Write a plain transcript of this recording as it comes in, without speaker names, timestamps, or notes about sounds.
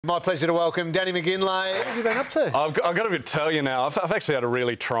My pleasure to welcome Danny McGinlay. What have you been up to? I've got to tell you now, I've actually had a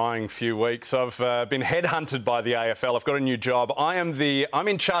really trying few weeks. I've been headhunted by the AFL. I've got a new job. I'm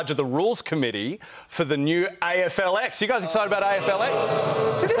in charge of the rules committee for the new AFLX. You guys excited about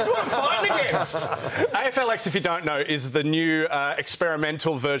AFLX? See, this is what I'm fighting against. AFLX, if you don't know, is the new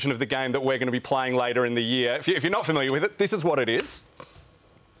experimental version of the game that we're going to be playing later in the year. If you're not familiar with it, this is what it is.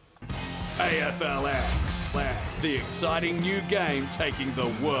 AFLX, the exciting new game taking the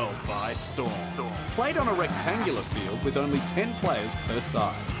world by storm. Played on a rectangular field with only 10 players per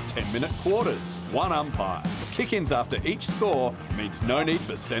side. 10-minute quarters, one umpire. Kick-ins after each score means no need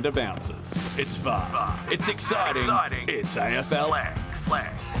for centre bouncers. It's fast, it's exciting, it's AFLX.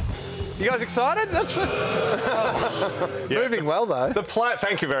 You guys excited? That's just... Moving well, though.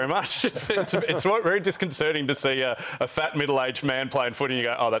 Thank you very much. It's very disconcerting to see a fat, middle-aged man playing footy and you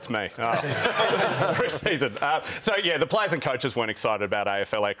go, oh, that's me. Oh. Pre-season. So, yeah, the players and coaches weren't excited about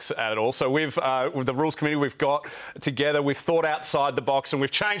AFLX at all. So with the rules committee we've got together, we've thought outside the box and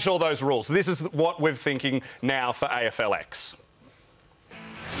we've changed all those rules. This is what we're thinking now for AFLX.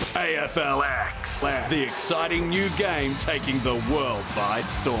 AFLX, the exciting new game taking the world by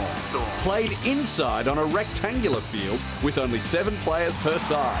storm. Played inside on a rectangular field with only 7 players per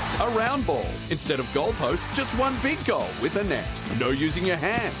side. A round ball. Instead of goalposts, just one big goal with a net. No using your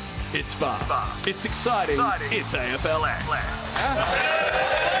hands. It's fast. It's exciting. It's AFLX.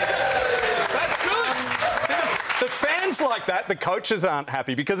 That's good. The fans like that, the coaches aren't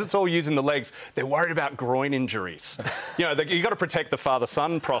happy because it's all using the legs. They're worried about groin injuries. You know, you've got to protect the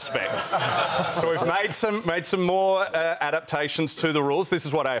father-son prospects. So we've made some more adaptations to the rules. This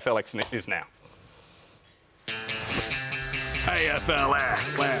is what AFLX is now.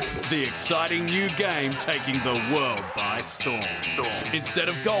 AFLX, the exciting new game taking the world by storm. Instead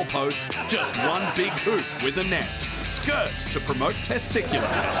of goalposts, just one big hoop with a net. Skirts to promote testicular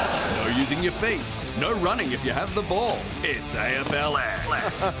health. No using your feet. No running if you have the ball. It's AFLX.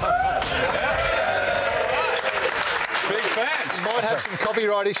 Big fans. Might have some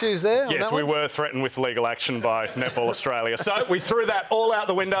copyright issues there. Yes, we were threatened with legal action by Netball Australia. So we threw that all out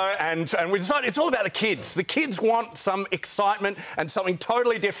the window and we decided it's all about the kids. The kids want some excitement and something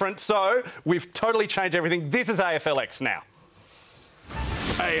totally different. So we've totally changed everything. This is AFLX now.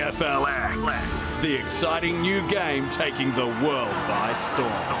 AFLX, the exciting new game taking the world by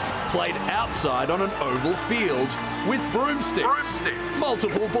storm. Played outside on an oval field with broomsticks,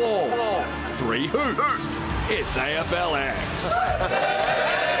 multiple balls, 3 hoops. It's AFLX.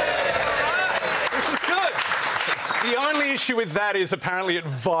 This is good. The only issue with that is apparently it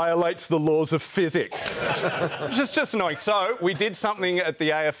violates the laws of physics, which is just annoying. So we did something at the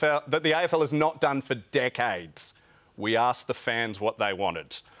AFL that the AFL has not done for decades. We asked the fans what they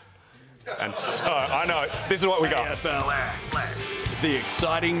wanted. And so, I know, this is what we got. AFLX, the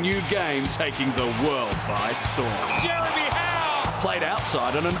exciting new game taking the world by storm. Jeremy Howe! Played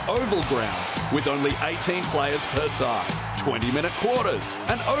outside on an oval ground with only 18 players per side. 20-minute quarters,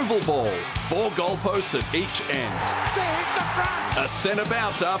 an oval ball, 4 goalposts at each end. To hit the front! A centre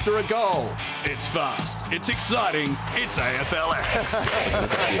bounce after a goal. It's fast, it's exciting, it's AFLX.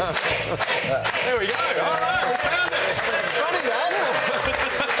 There we go. All right, we found it. Funny, that.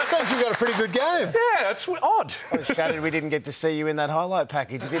 Seems we've got a pretty good game. Yeah, it's odd. I was shattered we didn't get to see you in that highlight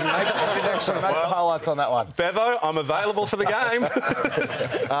package. You didn't actually make the highlights on that one. Bevo, I'm available for the game.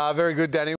 Very good, Danny.